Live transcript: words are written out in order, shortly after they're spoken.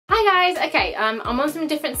Hi guys, okay, I'm on some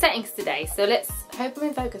different settings today, so let's hope I'm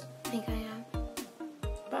in focus. I think I am,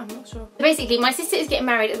 but I'm not sure. Basically, my sister is getting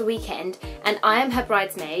married at the weekend and I am her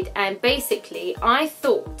bridesmaid, and basically I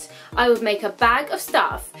thought I would make a bag of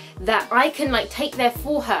stuff that I can like take there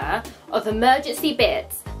for her of emergency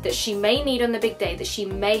bits that she may need on the big day that she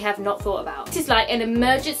may have not thought about. This is like an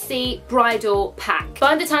emergency bridal pack.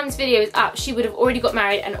 By the time this video is up, she would have already got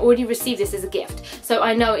married and already received this as a gift. So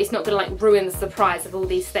I know it's not gonna like ruin the surprise of all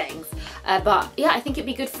these things. But yeah, I think it'd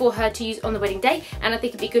be good for her to use on the wedding day, and I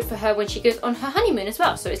think it'd be good for her when she goes on her honeymoon as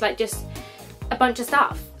well. So it's like just a bunch of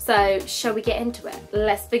stuff. So shall we get into it?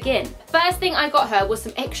 Let's begin. First thing I got her was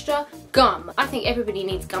some extra gum. I think everybody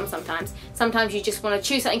needs gum sometimes. Sometimes you just want to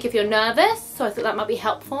chew something if you're nervous, so I thought that might be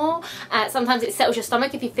helpful. Sometimes it settles your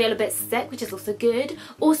stomach if you feel a bit sick, which is also good.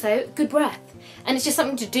 Also, good breath. And it's just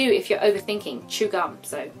something to do if you're overthinking. Chew gum,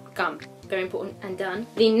 so gum. Very important and done.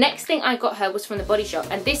 The next thing I got her was from the Body Shop,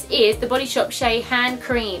 and this is the Body Shop Shea Hand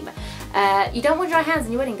Cream. You don't want dry hands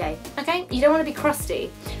on your wedding day, okay? You don't want to be crusty.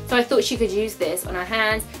 So I thought she could use this on her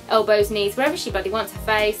hands, elbows, knees, wherever she bloody wants, her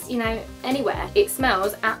face, you know, anywhere. It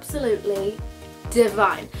smells absolutely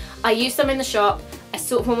divine. I used some in the shop. I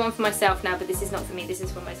sort of want one for myself now, but this is not for me, this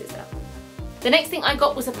is for my sister. The next thing I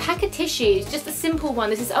got was a pack of tissues, just a simple one.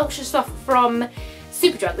 This is Ultra Soft from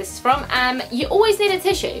Superdrug, this is from. You always need a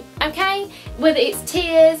tissue, okay? Whether it's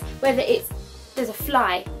tears, whether it's, there's a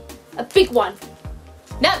fly, a big one.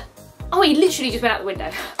 No! Oh, he literally just went out the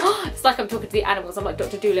window. It's like I'm talking to the animals. I'm like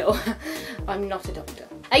Dr. Dolittle. I'm not a doctor.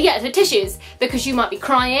 Yeah, so tissues, because you might be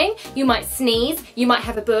crying, you might sneeze, you might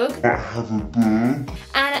have a bug. And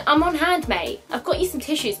I'm on hand, mate. I've got you some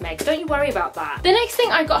tissues, Meg. Don't you worry about that. The next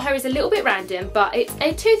thing I got her is a little bit random, but it's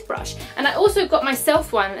a toothbrush. And I also got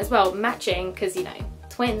myself one as well, matching, because, you know,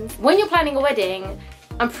 twins. When you're planning a wedding,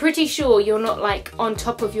 I'm pretty sure you're not like on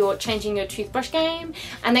top of your changing your toothbrush game.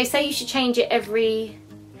 And they say you should change it every,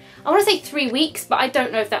 I want to say 3 weeks, but I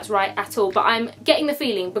don't know if that's right at all. But I'm getting the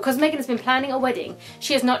feeling, because Megan has been planning a wedding,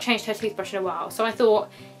 she has not changed her toothbrush in a while. So I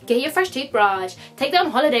thought, get your fresh toothbrush, take that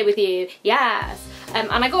on holiday with you, yes. And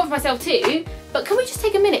I got one for myself too, but can we just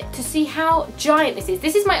take a minute to see how giant this is?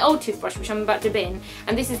 This is my old toothbrush, which I'm about to bin,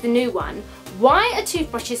 and this is the new one. Why are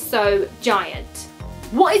toothbrushes so giant?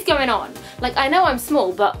 What is going on? Like, I know I'm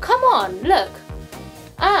small, but come on, look.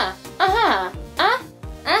 Why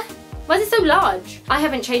is it so large? I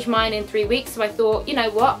haven't changed mine in 3 weeks, so I thought, you know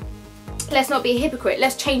what? Let's not be a hypocrite.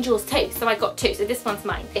 Let's change yours too. So I got two. So this one's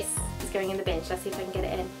mine. This is going in the bin. Let's see if I can get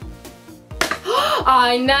it in.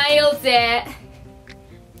 I nailed it.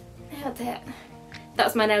 Nailed it. That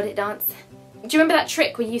was my nailed it dance. Do you remember that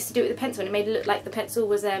trick we used to do with the pencil and it made it look like the pencil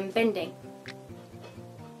was bending?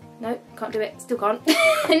 No, can't do it, still can't.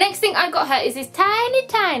 The next thing I got her is this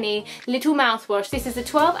tiny little mouthwash. This is a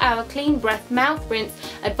 12-hour clean breath mouth rinse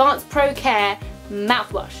advanced pro care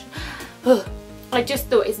mouthwash. I just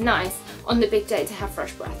thought it's nice on the big day to have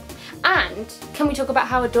fresh breath. And can we talk about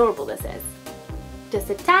how adorable this is?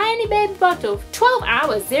 Just a tiny baby bottle, 12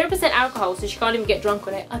 hours, 0% alcohol, so she can't even get drunk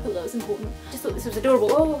on it. I thought that was important. Just thought this was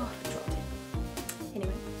adorable. Oh,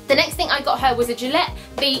 anyway. The next thing I got her was a Gillette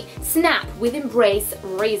Beat Snap with Embrace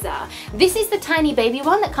razor. This is the tiny baby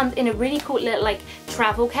one that comes in a really cool little like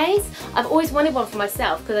travel case. I've always wanted one for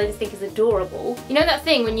myself because I just think it's adorable. You know that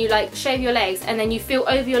thing when you like shave your legs and then you feel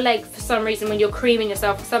over your leg for some reason when you're creaming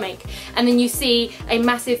yourself or something, and then you see a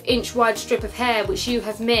massive inch wide strip of hair which you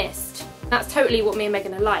have missed? That's totally what me and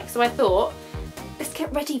Megan are like. So I thought, let's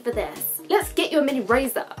get ready for this. Let's get you a mini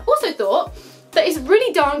razor. Also thought that is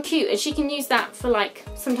really darn cute, and she can use that for like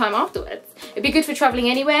some time afterwards. It'd be good for travelling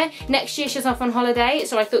anywhere. Next year she's off on holiday,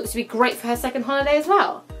 so I thought this would be great for her second holiday as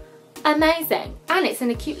well. Amazing. And it's in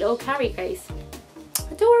a cute little carry case.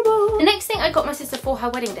 Adorable. The next thing I got my sister for her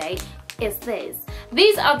wedding day is these.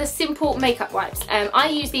 These are the Simple makeup wipes. I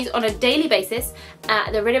use these on a daily basis.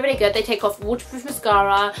 They're really good. They take off waterproof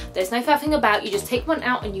mascara. There's no faffing about. You just take one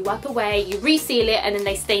out and you wipe away, you reseal it, and then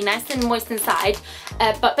they stay nice and moist inside.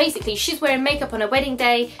 But basically, she's wearing makeup on her wedding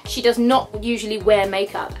day. She does not usually wear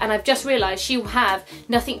makeup, and I've just realised she will have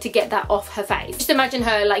nothing to get that off her face. Just imagine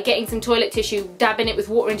her like getting some toilet tissue, dabbing it with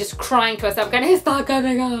water and just crying to herself, going, it's not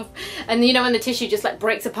coming off. And you know when the tissue just like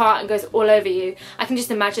breaks apart and goes all over you. I can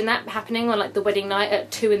just imagine that happening on like the wedding night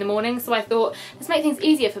at 2 in the morning. So I thought, let's make things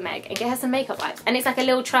easier for Meg and get her some makeup wipes. And it's like a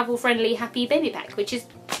little travel friendly happy baby pack, which is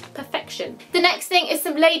perfection. The next thing is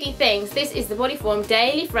some lady things. This is the Bodyform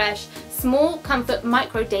Daily Fresh Small Comfort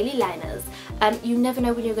Micro Daily Liners. You never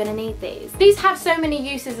know when you're going to need these. These have so many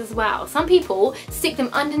uses as well. Some people stick them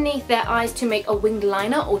underneath their eyes to make a winged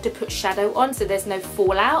liner or to put shadow on so there's no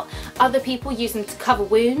fallout. Other people use them to cover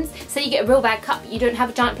wounds. So you get a real bad cut but you don't have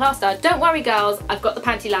a giant plaster. Don't worry girls, I've got the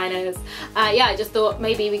panty liners. Yeah, I just thought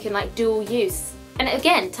maybe we can like dual use. And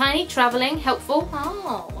again, tiny, travelling, helpful.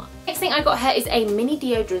 Oh. Next thing I got her is a mini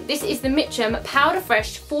deodorant. This is the Mitchum Powder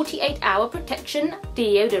Fresh 48 Hour Protection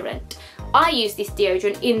Deodorant. I use this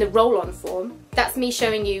deodorant in the roll-on form. That's me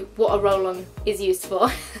showing you what a roll-on is used for.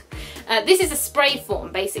 This is a spray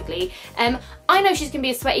form basically. I know she's going to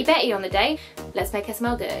be a sweaty Betty on the day. Let's make her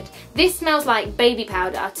smell good. This smells like baby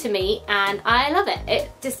powder to me and I love it.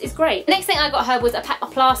 It just is great. Next thing I got her was a pack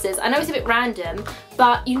of plasters. I know it's a bit random,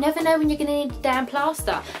 but you never know when you're going to need a damn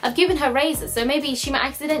plaster. I've given her razors, so maybe she might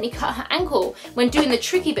accidentally cut her ankle when doing the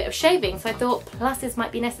tricky bit of shaving, so I thought plasters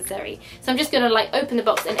might be necessary. So I'm just going to like open the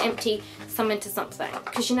box and empty some into something.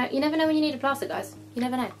 Because you never know when you need a plaster, guys. You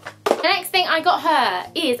never know. The next thing I got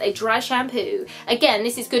her is a dry shampoo. Again,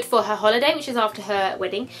 this is good for her holiday, which is after her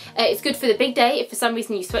wedding. It's good for the big day if for some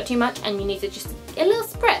reason you sweat too much and you need to just a little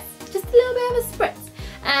spritz. Just a little bit of a spritz.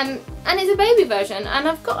 And it's a baby version, and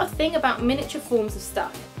I've got a thing about miniature forms of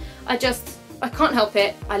stuff. I can't help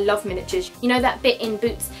it. I love miniatures. You know that bit in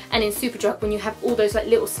Boots and in Superdrug when you have all those like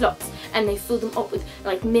little slots and they fill them up with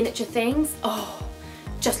like miniature things? Oh,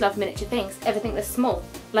 just love miniature things. Everything that's small,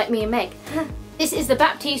 like me and Meg. This is the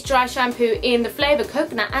Baptiste Dry Shampoo in the flavour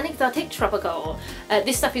Coconut and Exotic Tropical.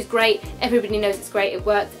 This stuff is great, everybody knows it's great, it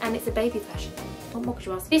works, and it's a baby version. What more could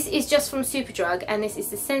you ask? This is just from Superdrug, and this is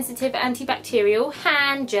the Sensitive Antibacterial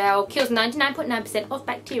Hand Gel. Kills 99.9% of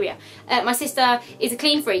bacteria. My sister is a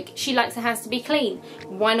clean freak. She likes her hands to be clean.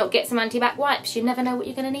 Why not get some antibac wipes? You never know what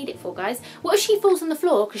you're going to need it for, guys. What if she falls on the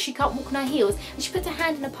floor because she can't walk on her heels and she puts her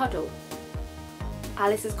hand in a puddle?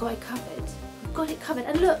 Alice has got it covered. We've got it covered.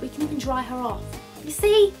 And look, we can even dry her off. You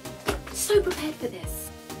see? So prepared for this.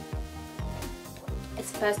 It's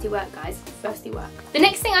thirsty work, guys. Thirsty work. The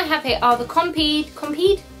next thing I have here are the Compeed. I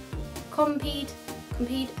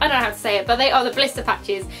don't know how to say it, but they are the blister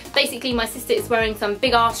patches. Basically, my sister is wearing some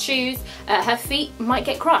big ass shoes. Her feet might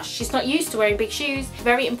get crushed. She's not used to wearing big shoes.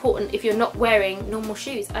 Very important if you're not wearing normal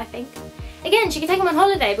shoes, I think. Again, she can take them on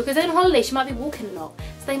holiday because on holiday she might be walking a lot,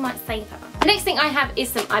 so they might save her. The next thing I have is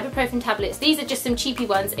some ibuprofen tablets. These are just some cheapy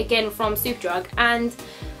ones, again from Superdrug. And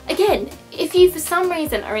again, if you for some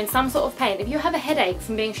reason are in some sort of pain, if you have a headache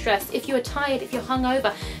from being stressed, if you're tired, if you're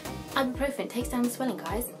hungover, ibuprofen takes down the swelling,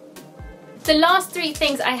 guys. The last three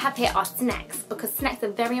things I have here are snacks, because snacks are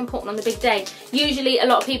very important on the big day. Usually a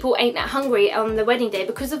lot of people ain't that hungry on the wedding day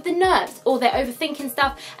because of the nerves, or they're overthinking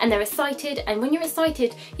stuff and they're excited, and when you're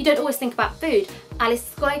excited you don't always think about food. Alice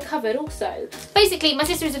has got it covered also. Basically, my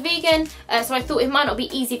sister is a vegan, so I thought it might not be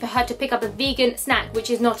easy for her to pick up a vegan snack which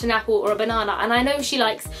is not an apple or a banana, and I know she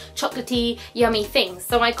likes chocolatey, yummy things.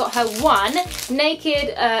 So I got her one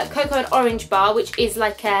naked cocoa and orange bar, which is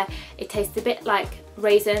like it tastes a bit like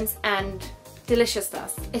raisins and delicious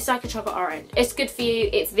stuff. It's like a chocolate orange. It's good for you,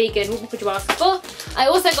 it's vegan, what could you ask for? I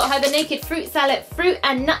also got her the Naked Fruit Salad Fruit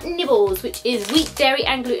and Nut Nibbles, which is wheat, dairy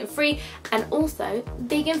and gluten free, and also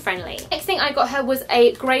vegan friendly. Next thing I got her was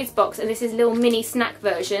a Graze box, and this is a little mini snack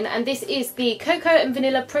version, and this is the Cocoa and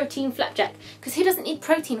Vanilla Protein Flapjack, because who doesn't need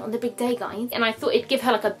protein on the big day, guys? And I thought it'd give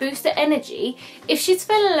her like a boost of energy if she's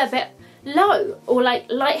feeling a bit low or like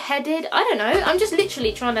lightheaded. I don't know, I'm just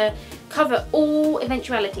literally trying to cover all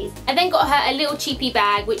eventualities. I then got her a little cheapy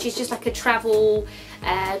bag, which is just like a travel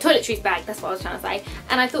toiletries bag, that's what I was trying to say,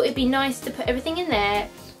 and I thought it'd be nice to put everything in there.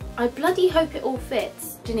 I bloody hope it all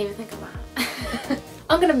fits. Didn't even think of that.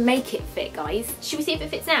 I'm gonna make it fit, guys. Should we see if it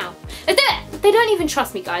fits now? Let's do it! They don't even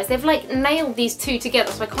trust me, guys. They've like nailed these two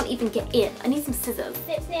together so I can't even get in. I need some scissors.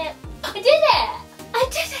 Snip, snip. I did it! I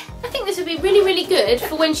did it! I think this would be really, really good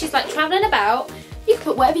for when she's like travelling about. You can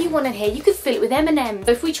put whatever you want in here. You could fill it with M&M's.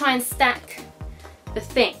 So if we try and stack the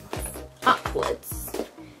things upwards,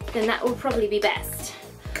 then that will probably be best.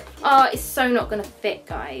 Oh, it's so not gonna fit,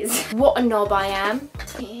 guys. What a knob I am.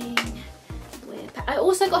 I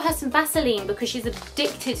also got her some Vaseline because she's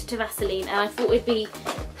addicted to Vaseline, and I thought it'd be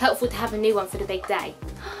helpful to have a new one for the big day.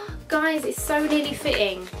 Guys, it's so nearly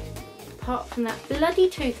fitting. Apart from that bloody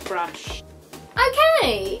toothbrush.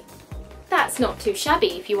 Okay. That's not too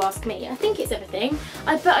shabby if you ask me. I think it's everything.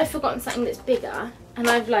 I bet I've forgotten something that's bigger, and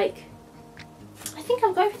I think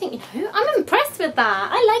I've got everything, you know. I'm impressed with that.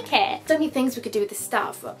 I like it. So many things we could do with this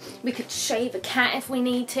stuff. We could shave a cat if we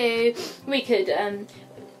need to. We could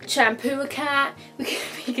shampoo a cat.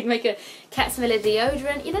 We could make a cat smell of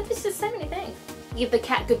deodorant. You know, there's just so many things. Give the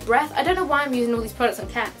cat good breath. I don't know why I'm using all these products on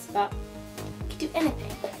cats, but you could do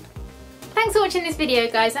anything. thanks for watching this video,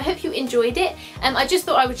 guys. I hope you enjoyed it. I just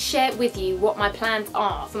thought I would share with you what my plans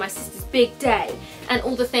are for my sister's big day and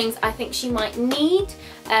all the things I think she might need.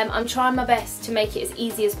 I'm trying my best to make it as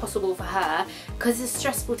easy as possible for her because it's a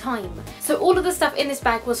stressful time. So all of the stuff in this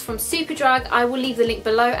bag was from Superdrug. I will leave the link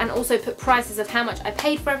below and also put prices of how much I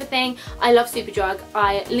paid for everything. I love Superdrug.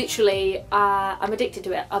 I literally, I'm addicted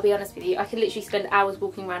to it. I'll be honest with you. I could literally spend hours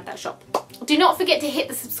walking around that shop. Do not forget to hit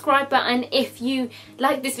the subscribe button if you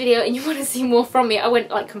like this video and you want to see more from me. I went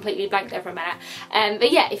like completely blank there for a minute.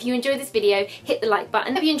 But yeah, if you enjoyed this video, hit the like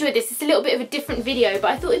button. If you enjoyed this, it's a little bit of a different video, but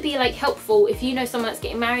I thought it'd be like helpful if you know someone that's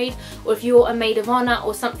getting married, or if you're a maid of honour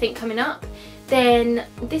or something coming up, then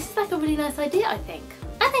this is like a really nice idea, I think.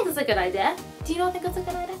 I think it's a good idea. Do you not think it's a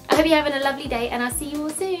good idea? I hope you're having a lovely day and I'll see you all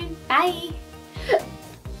soon. Bye!